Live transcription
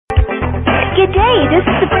Good day. This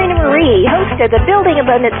is Sabrina Marie, host of the Building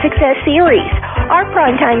Abundant Success Series, our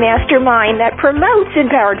primetime mastermind that promotes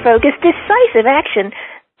empowered focus, decisive action,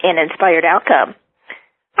 and inspired outcome.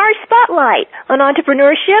 Our spotlight on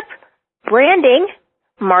entrepreneurship, branding,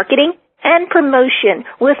 marketing, and promotion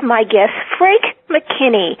with my guest, Frank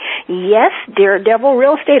McKinney. Yes, daredevil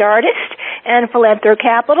real estate artist and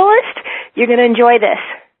philanthrocapitalist. You're going to enjoy this.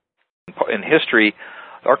 In history,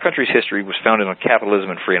 our country's history was founded on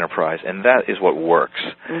capitalism and free enterprise, and that is what works.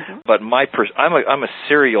 Mm-hmm. But I'm a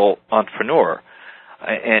serial entrepreneur,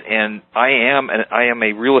 and I am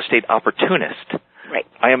a real estate opportunist. Right.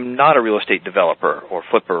 I am not a real estate developer or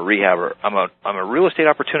flipper or rehabber. I'm a real estate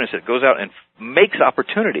opportunist that goes out and makes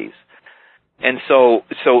opportunities. And so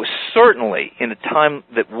certainly in the time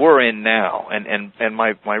that we're in now, and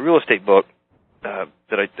my real estate book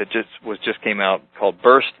that just came out called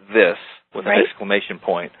Burst This with an exclamation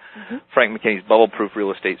point. Mm-hmm. Frank McKinney's Bubble-Proof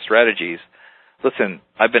Real Estate Strategies. Listen,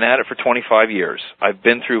 I've been at it for 25 years. I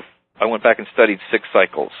went back and studied 6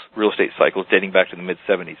 cycles, real estate cycles dating back to the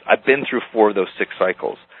mid-'70s. I've been through 4 of those 6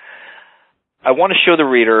 cycles. I want to show the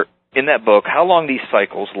reader in that book how long these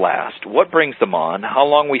cycles last, what brings them on, how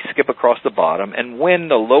long we skip across the bottom, and when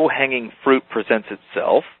the low-hanging fruit presents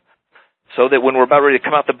itself, so that when we're about ready to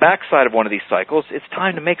come out the backside of one of these cycles, it's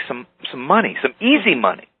time to make some money, some easy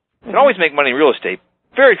money. You can always make money in real estate.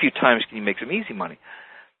 Very few times can you make some easy money.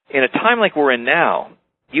 In a time like we're in now,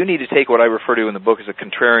 you need to take what I refer to in the book as a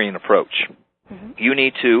contrarian approach. Mm-hmm. You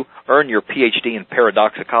need to earn your PhD in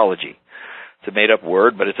paradoxicology. It's a made-up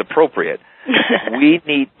word, but it's appropriate. We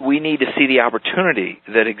need to see the opportunity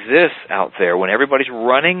that exists out there when everybody's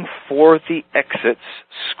running for the exits,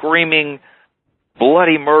 screaming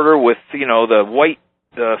bloody murder with, the white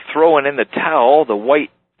throwing in the towel, the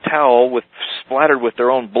white towel splattered with their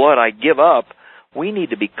own blood, I give up. We need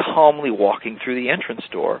to be calmly walking through the entrance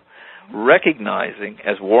door, recognizing,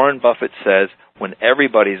 as Warren Buffett says, when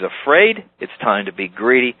everybody's afraid, it's time to be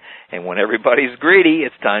greedy, and when everybody's greedy,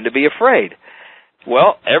 it's time to be afraid.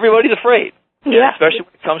 Well, everybody's afraid, especially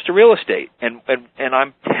when it comes to real estate. And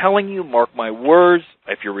I'm telling you, mark my words,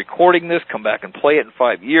 if you're recording this, come back and play it in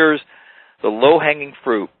 5 years. The low-hanging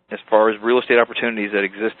fruit, as far as real estate opportunities that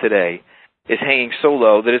exist today, is hanging so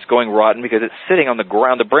low that it's going rotten because it's sitting on the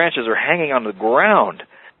ground. The branches are hanging on the ground.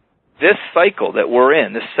 This cycle that we're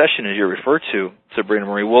in, this session as you refer to, Sabrina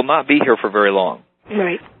Marie, will not be here for very long.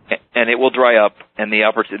 Right. And it will dry up, and the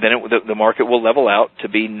market will level out to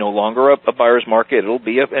be no longer a buyer's market. It'll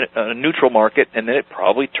be a neutral market, and then it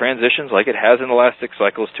probably transitions like it has in the last 6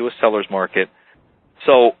 cycles to a seller's market.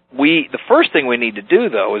 So the first thing we need to do,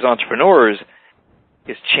 though, as entrepreneurs,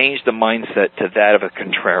 is change the mindset to that of a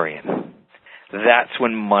contrarian. That's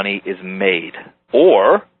when money is made,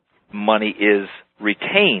 or money is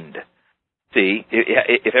retained. See,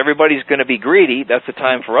 if everybody's going to be greedy, that's the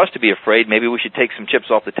time for us to be afraid. Maybe we should take some chips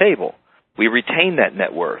off the table. We retain that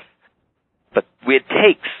net worth. But it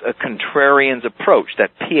takes a contrarian's approach,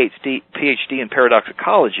 that PhD in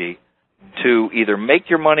paradoxicology, to either make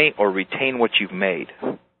your money or retain what you've made.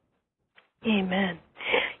 Amen.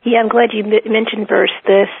 Yeah, I'm glad you mentioned Burst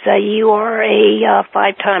This. You are a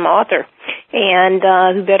 5-time author, and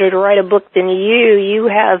who better to write a book than you? You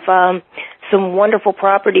have some wonderful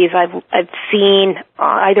properties I've seen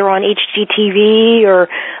either on HGTV or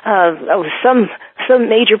some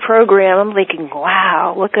major program. I'm thinking,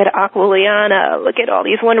 wow, look at Aquiliana, look at all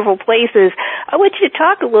these wonderful places. I want you to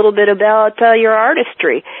talk a little bit about your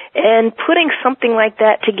artistry and putting something like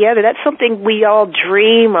that together. That's something we all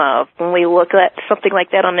dream of when we look at something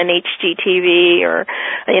like that on an HGTV or,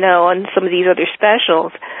 on some of these other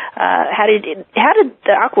specials. How did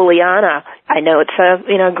the Aquiliana, I know it's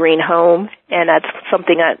a green home, and that's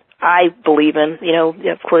something that I believe in,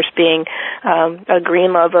 of course, being a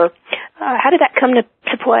green lover. How did that come to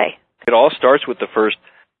play? It all starts with the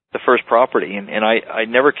first property, and I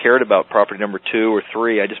never cared about property number 2 or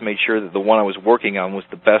 3. I just made sure that the one I was working on was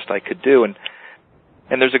the best I could do. And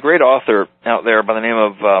there's a great author out there by the name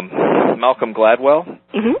of Malcolm Gladwell,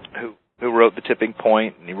 mm-hmm. who wrote The Tipping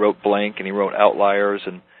Point, and he wrote Blank, and he wrote Outliers,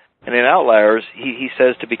 and in Outliers, he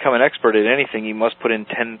says to become an expert at anything, you must put in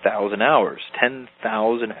 10,000 hours.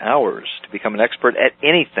 10,000 hours to become an expert at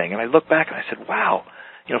anything. And I look back and I said, wow,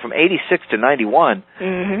 from 86 to 91,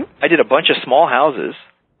 mm-hmm. I did a bunch of small houses,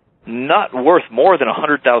 not worth more than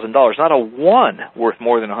 $100,000, not a one worth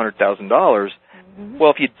more than $100,000. Mm-hmm.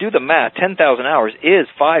 Well, if you do the math, 10,000 hours is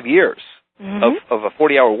 5 years mm-hmm. of a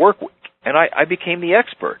 40-hour work week. And I became the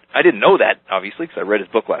expert. I didn't know that, obviously, because I read his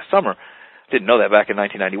book last summer. Didn't know that back in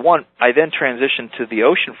 1991. I then transitioned to the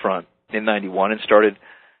oceanfront in 91 and started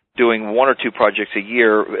doing one or two projects a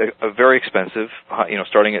year, very expensive,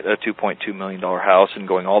 starting at a $2.2 million house and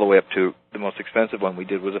going all the way up to the most expensive one we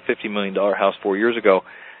did was a $50 million house 4 years ago,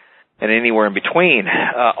 and anywhere in between,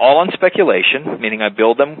 all on speculation, meaning I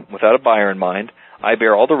build them without a buyer in mind. I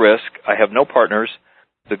bear all the risk. I have no partners.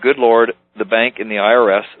 The good Lord, the bank, and the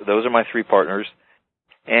IRS, those are my three partners.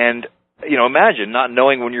 And, imagine not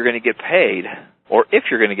knowing when you're going to get paid or if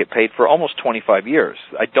you're going to get paid for almost 25 years.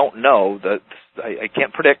 I don't know. I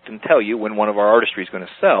can't predict and tell you when one of our artistry is going to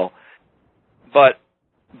sell. But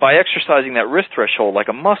by exercising that risk threshold like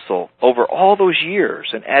a muscle over all those years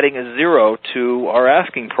and adding a zero to our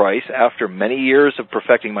asking price after many years of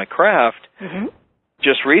perfecting my craft,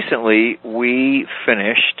 just recently we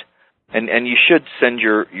finished, and you should send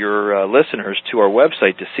your listeners to our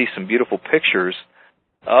website to see some beautiful pictures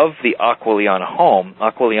of the Aquiliana home.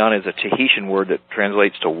 Aquiliana is a Tahitian word that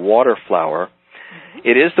translates to water flower.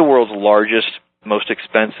 It is the world's largest, most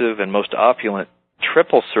expensive, and most opulent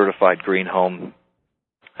triple certified green home,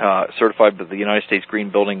 certified by the United States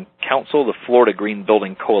Green Building Council, the Florida Green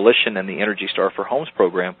Building Coalition, and the Energy Star for Homes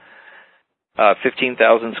program. A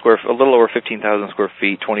little over 15,000 square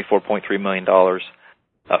feet, $24.3 million.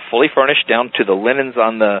 Fully furnished down to the linens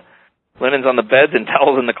on the beds and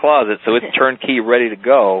towels in the closet, so it's turnkey, ready to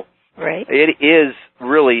go. Right. It is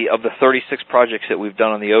really, of the 36 projects that we've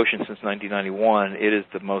done on the ocean since 1991, it is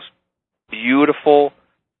the most beautiful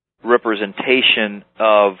representation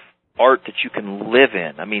of art that you can live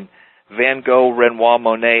in. I mean, Van Gogh, Renoir,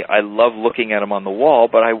 Monet, I love looking at them on the wall,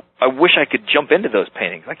 but I wish I could jump into those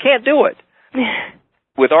paintings. I can't do it.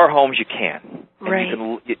 With our homes, you can. Right.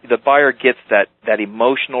 The buyer gets that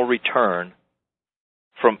emotional return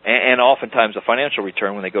from, and oftentimes a financial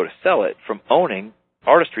return when they go to sell it, from owning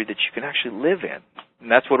artistry that you can actually live in.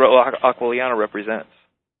 And that's what Aquiliana represents.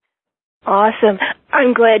 Awesome.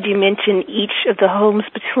 I'm glad you mentioned each of the homes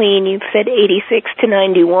between, you've said 86 to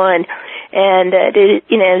 91. And,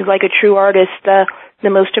 like a true artist, the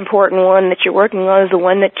most important one that you're working on is the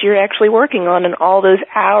one that you're actually working on, and all those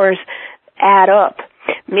hours add up.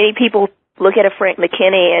 Many people look at a Frank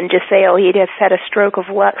McKinney and just say, oh, he just had a stroke of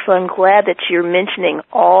luck. So I'm glad that you're mentioning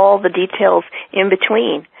all the details in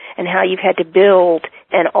between and how you've had to build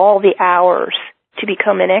and all the hours to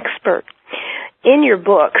become an expert. In your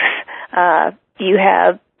books, you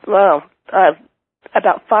have,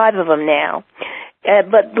 about 5 of them now.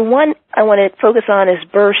 But the one I want to focus on is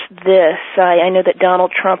Burst This. I know that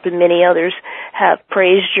Donald Trump and many others have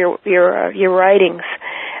praised your writings.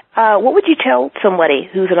 What would you tell somebody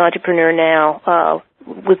who's an entrepreneur now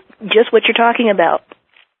with just what you're talking about,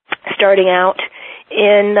 starting out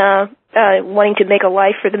in wanting to make a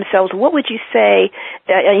life for themselves? What would you say?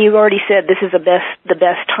 And you've already said this is the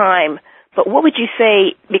best time. But what would you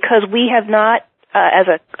say, because we have not, as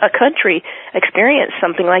a country, experienced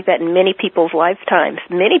something like that in many people's lifetimes?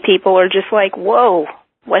 Many people are just like, whoa,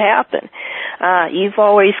 what happened? You've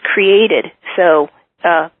always created, so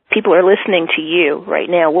people are listening to you right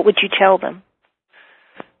now. What would you tell them?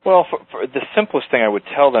 Well, for the simplest thing I would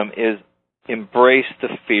tell them is embrace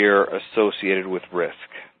the fear associated with risk.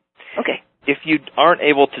 Okay. If you aren't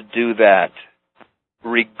able to do that,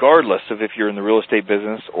 regardless of if you're in the real estate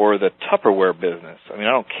business or the Tupperware business, I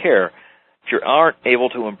don't care. If you aren't able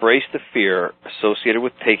to embrace the fear associated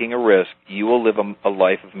with taking a risk, you will live a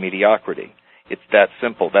life of mediocrity. It's that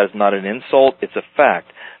simple. That is not an insult. It's a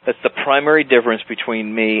fact. That's the primary difference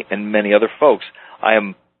between me and many other folks.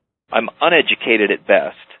 I'm uneducated at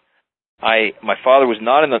best. My father was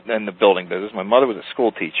not in the building business. My mother was a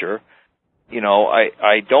school teacher.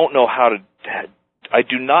 I don't know how to. I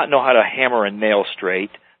do not know how to hammer a nail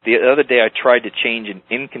straight. The other day I tried to change an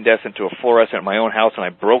incandescent to a fluorescent at my own house, and I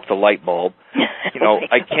broke the light bulb.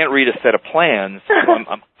 I can't read a set of plans. So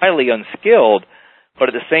I'm highly unskilled. But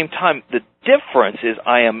at the same time, the difference is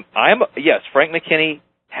yes, Frank McKinney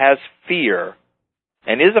has fear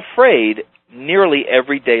and is afraid nearly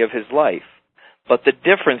every day of his life. But the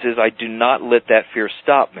difference is I do not let that fear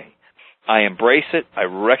stop me. I embrace it. I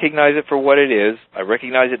recognize it for what it is. I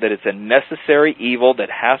recognize it that it's a necessary evil that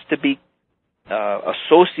has to be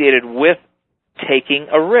associated with taking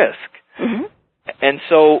a risk. Mm-hmm. And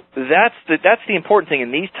so that's the important thing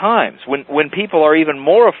in these times when people are even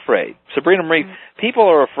more afraid. Sabrina Marie, people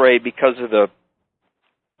are afraid because of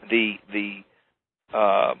the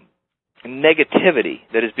negativity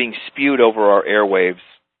that is being spewed over our airwaves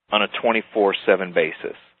on a 24/7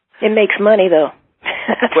 basis. It makes money, though.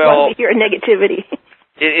 That's why we hear negativity.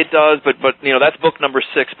 It does, but that's book number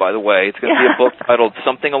 6, by the way. It's going to be a book titled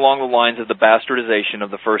something along the lines of the bastardization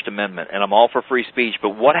of the First Amendment, and I'm all for free speech, but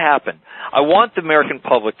what happened? I want the American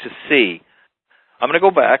public to see I'm going to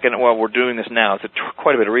go back, and while we're doing this now, it's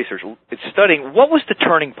quite a bit of research. It's studying what was the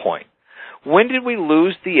turning point. When did we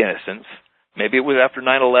lose the innocence? Maybe it was after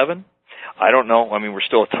 9/11. I don't know. I mean, we're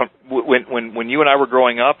still when you and I were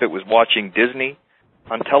growing up, it was watching Disney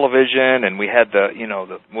on television, and we had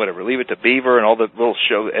the whatever, Leave It to Beaver and all the little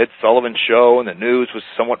show, Ed Sullivan Show, and the news was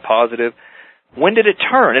somewhat positive. When did it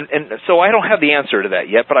turn? And so I don't have the answer to that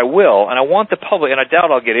yet, but I will, and I want the public, and I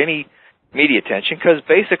doubt I'll get any media attention, because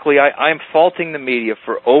basically I'm faulting the media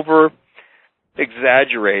for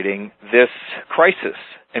over-exaggerating this crisis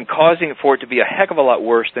and causing for it to be a heck of a lot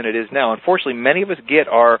worse than it is now. Unfortunately, many of us get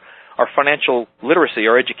our financial literacy,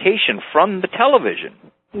 our education from the television.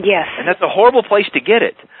 Yes. And that's a horrible place to get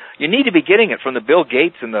it. You need to be getting it from the Bill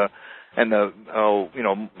Gates and the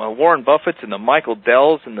Warren Buffetts and the Michael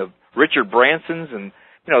Dells and the Richard Bransons and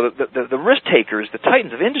the risk takers, the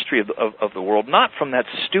titans of industry of the world, not from that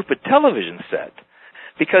stupid television set.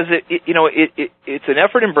 Because it's an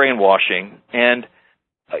effort in brainwashing, and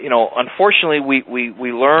unfortunately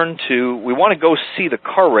we learn we want to go see the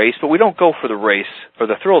car race, but we don't go for the race or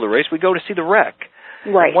the thrill of the race. We go to see the wreck.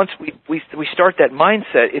 Right. And once we start that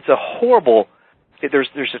mindset, it's a horrible. There's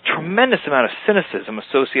a tremendous amount of cynicism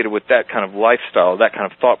associated with that kind of lifestyle, that kind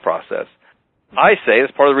of thought process. I say,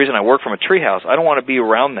 that's part of the reason I work from a treehouse. I don't want to be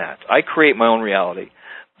around that. I create my own reality.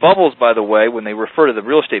 Bubbles, by the way, when they refer to the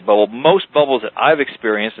real estate bubble, most bubbles that I've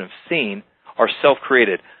experienced and have seen are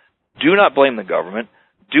self-created. Do not blame the government.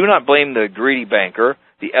 Do not blame the greedy banker,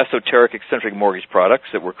 the esoteric, eccentric mortgage products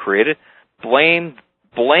that were created. Blame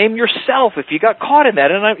yourself if you got caught in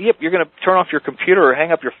that. And you're going to turn off your computer or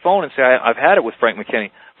hang up your phone and say, I've had it with Frank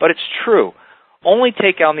McKinney. But it's true. Only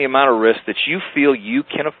take on the amount of risk that you feel you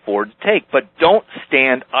can afford to take, but don't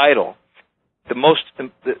stand idle. The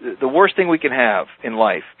worst thing we can have in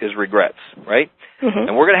life is regrets, right? Mm-hmm.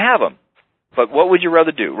 And we're going to have them. But what would you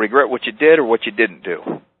rather do? Regret what you did or what you didn't do?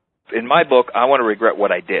 In my book, I want to regret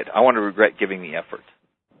what I did. I want to regret giving the effort.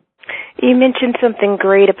 You mentioned something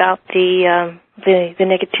great about the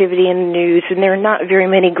negativity in the news, and there are not very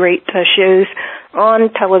many great shows on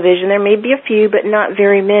television. There may be a few, but not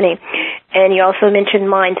very many. And you also mentioned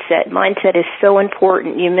mindset. Mindset is so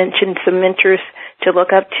important. You mentioned some mentors to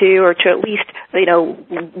look up to, or to at least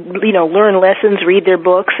learn lessons, read their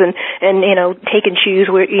books, and take and choose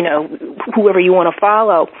whoever you want to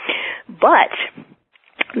follow. But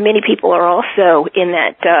many people are also in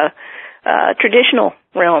that traditional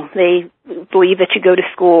realm. They believe that you go to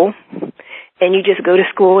school and you just go to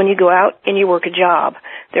school and you go out and you work a job.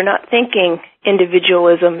 They're not thinking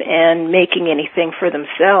individualism and making anything for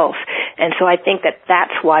themselves. And so I think that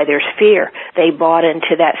that's why there's fear. They bought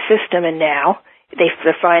into that system, and now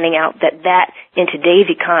they're finding out that in today's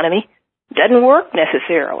economy doesn't work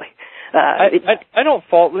necessarily. I don't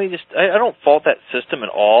fault that system at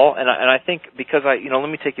all, and I think because let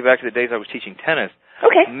me take you back to the days I was teaching tennis.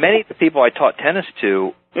 Okay. Many of the people I taught tennis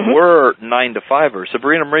to were 9-to-5ers.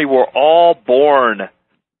 Sabrina Marie, we're all born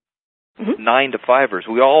 9-to-5ers.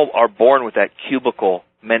 We all are born with that cubicle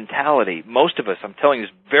mentality. Most of us, I'm telling you,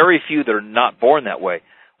 there's very few that are not born that way.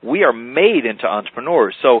 We are made into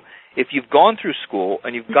entrepreneurs. So if you've gone through school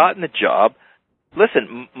and you've gotten the job,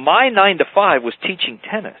 listen, my 9-to-5 was teaching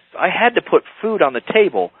tennis. I had to put food on the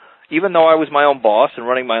table, even though I was my own boss and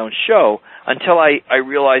running my own show, until I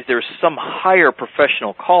realized there's some higher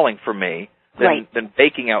professional calling for me than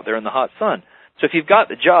baking out there in the hot sun. So if you've got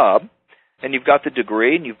the job and you've got the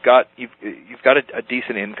degree and you've got a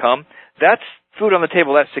decent income, that's food on the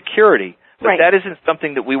table, that's security. But that isn't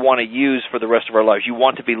something that we want to use for the rest of our lives. You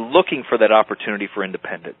want to be looking for that opportunity for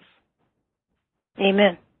independence.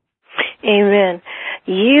 Amen. Amen.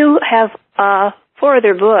 You have 4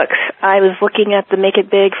 other books. I was looking at the Make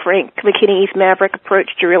It Big, Frank McKinney's Maverick Approach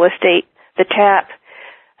to Real Estate, The Tap,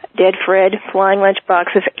 Dead Fred, Flying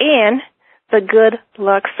Lunchboxes, and The Good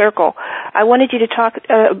Luck Circle. I wanted you to talk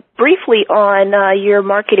briefly on your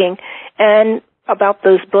marketing and about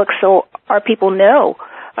those books so our people know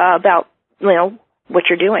about what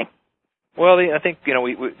you're doing. Well, I think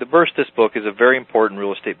the Burst This book is a very important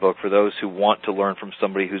real estate book for those who want to learn from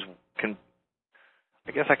somebody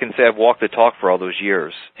I guess I can say I've walked the talk for all those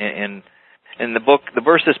years. And the book, the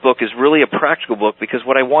Burst This book, is really a practical book because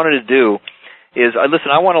what I wanted to do is, I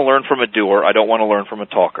want to learn from a doer. I don't want to learn from a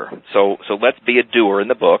talker. So let's be a doer in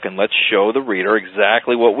the book, and let's show the reader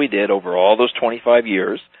exactly what we did over all those 25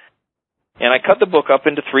 years. And I cut the book up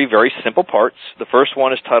into 3 very simple parts. The first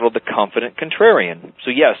one is titled The Confident Contrarian. So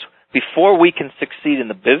yes, before we can succeed in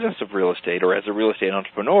the business of real estate or as a real estate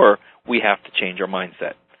entrepreneur, we have to change our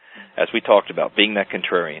mindset. As we talked about, being that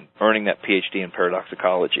contrarian, earning that PhD in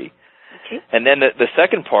paradoxicology. And then the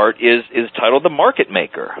second part is titled The Market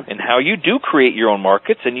Maker, and how you do create your own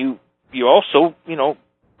markets, and you also,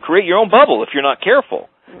 create your own bubble if you're not careful,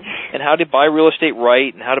 and how to buy real estate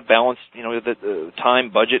right, and how to balance, the time,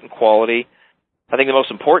 budget, and quality. I think the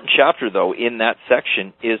most important chapter, though, in that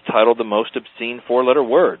section is titled The Most Obscene Four-Letter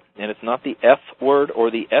Word, and it's not the F word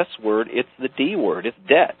or the S word, it's the D word, it's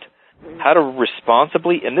debt. How to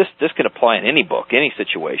responsibly, and this can apply in any book, any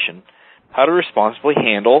situation, how to responsibly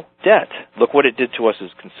handle debt. Look what it did to us as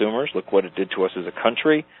consumers. Look what it did to us as a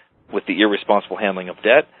country with the irresponsible handling of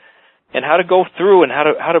debt, and how to go through and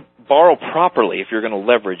how to borrow properly if you're going to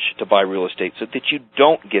leverage to buy real estate so that you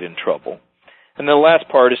don't get in trouble. And the last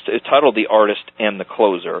part is titled The Artist and the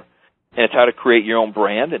Closer, and it's how to create your own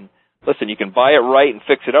brand. And listen, you can buy it right and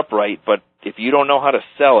fix it up right, but if you don't know how to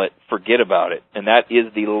sell it, forget about it. And that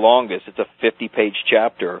is the longest. It's a 50-page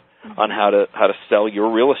chapter on how to sell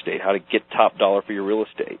your real estate, how to get top dollar for your real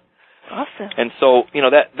estate. Awesome. And so,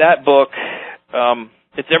 that book,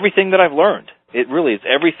 it's everything that I've learned. It really is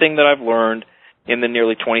everything that I've learned in the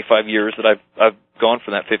nearly 25 years that I've gone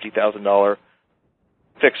from that $50,000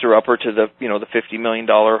 fixer-upper to the $50 million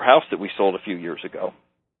house that we sold a few years ago.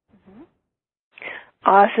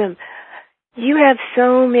 Awesome. You have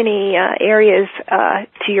so many areas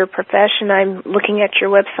to your profession. I'm looking at your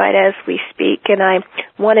website as we speak, and I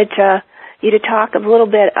wanted you to talk a little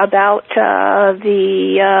bit about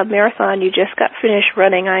the marathon you just got finished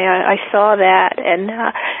running. I saw that. And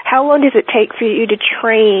how long does it take for you to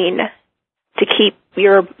train to keep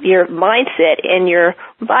your mindset and your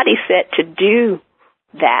body set to do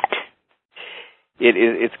that?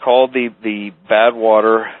 It's called the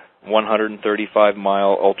Badwater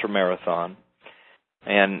 135-mile ultramarathon.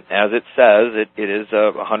 And as it says, it is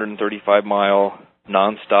a 135-mile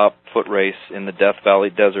nonstop foot race in the Death Valley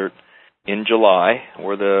Desert in July,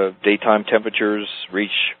 where the daytime temperatures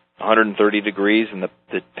reach 130 degrees and the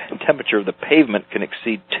temperature of the pavement can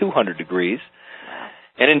exceed 200 degrees.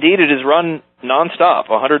 And indeed, it is run nonstop,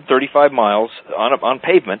 135 miles on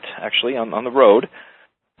pavement, actually, on the road,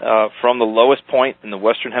 from the lowest point in the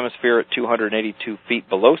Western Hemisphere at 282 feet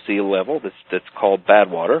below sea level. That's called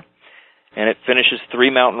Badwater. And it finishes 3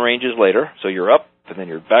 mountain ranges later. So you're up, and then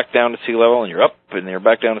you're back down to sea level, and you're up, and then you're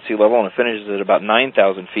back down to sea level, and it finishes at about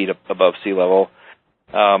 9,000 feet above sea level,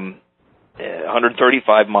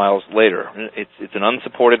 135 miles later. It's an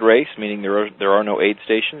unsupported race, meaning there are no aid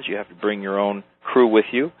stations. You have to bring your own crew with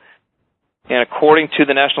you. And according to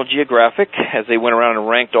the National Geographic, as they went around and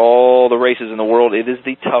ranked all the races in the world, it is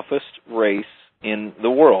the toughest race in the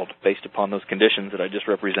world based upon those conditions that I just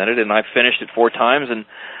represented. And I've finished it 4 times, and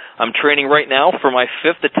I'm training right now for my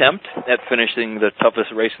 5th attempt at finishing the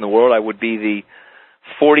toughest race in the world. I would be the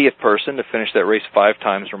 40th person to finish that race 5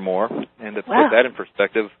 times or more. And to put that in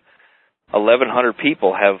perspective, 1,100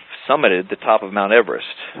 people have summited the top of Mount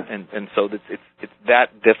Everest. And so it's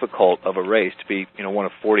that difficult of a race to be, one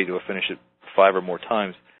of 40 to have finished it 5 or more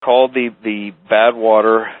times. Called the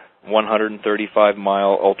Badwater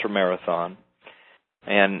 135-mile ultramarathon.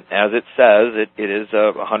 And as it says, it is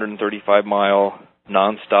a 135-mile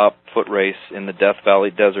nonstop foot race in the Death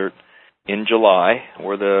Valley Desert in July,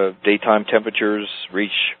 where the daytime temperatures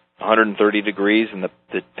reach 130 degrees and the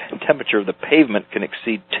temperature of the pavement can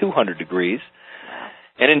exceed 200 degrees.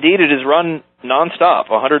 And indeed, it is run nonstop,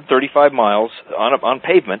 135 miles on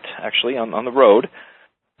pavement, actually, on the road,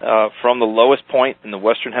 from the lowest point in the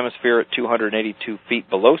Western Hemisphere at 282 feet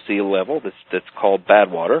below sea level. That's called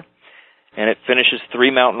Badwater. And it finishes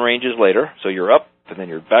 3 mountain ranges later. So you're up, and then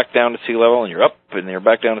you're back down to sea level, and you're up, and then you're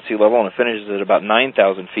back down to sea level, and it finishes at about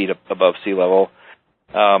 9,000 feet above sea level,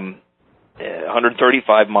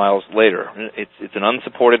 135 miles later. It's an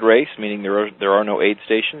unsupported race, meaning there are no aid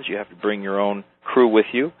stations. You have to bring your own crew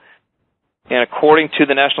with you. And according to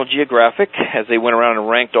the National Geographic, as they went around and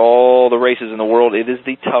ranked all the races in the world, it is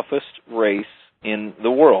the toughest race in the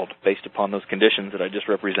world based upon those conditions that I just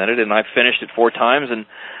represented. And I've finished it 4 times, and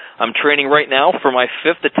I'm training right now for my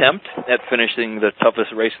 5th attempt at finishing the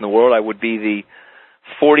toughest race in the world. I would be the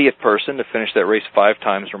 40th person to finish that race 5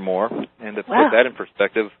 times or more. And to put that in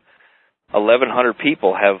perspective, 1,100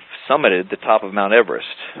 people have summited the top of Mount Everest.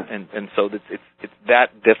 And so it's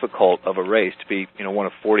that difficult of a race to be, one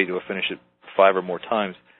of 40 to have finished it 5 or more times.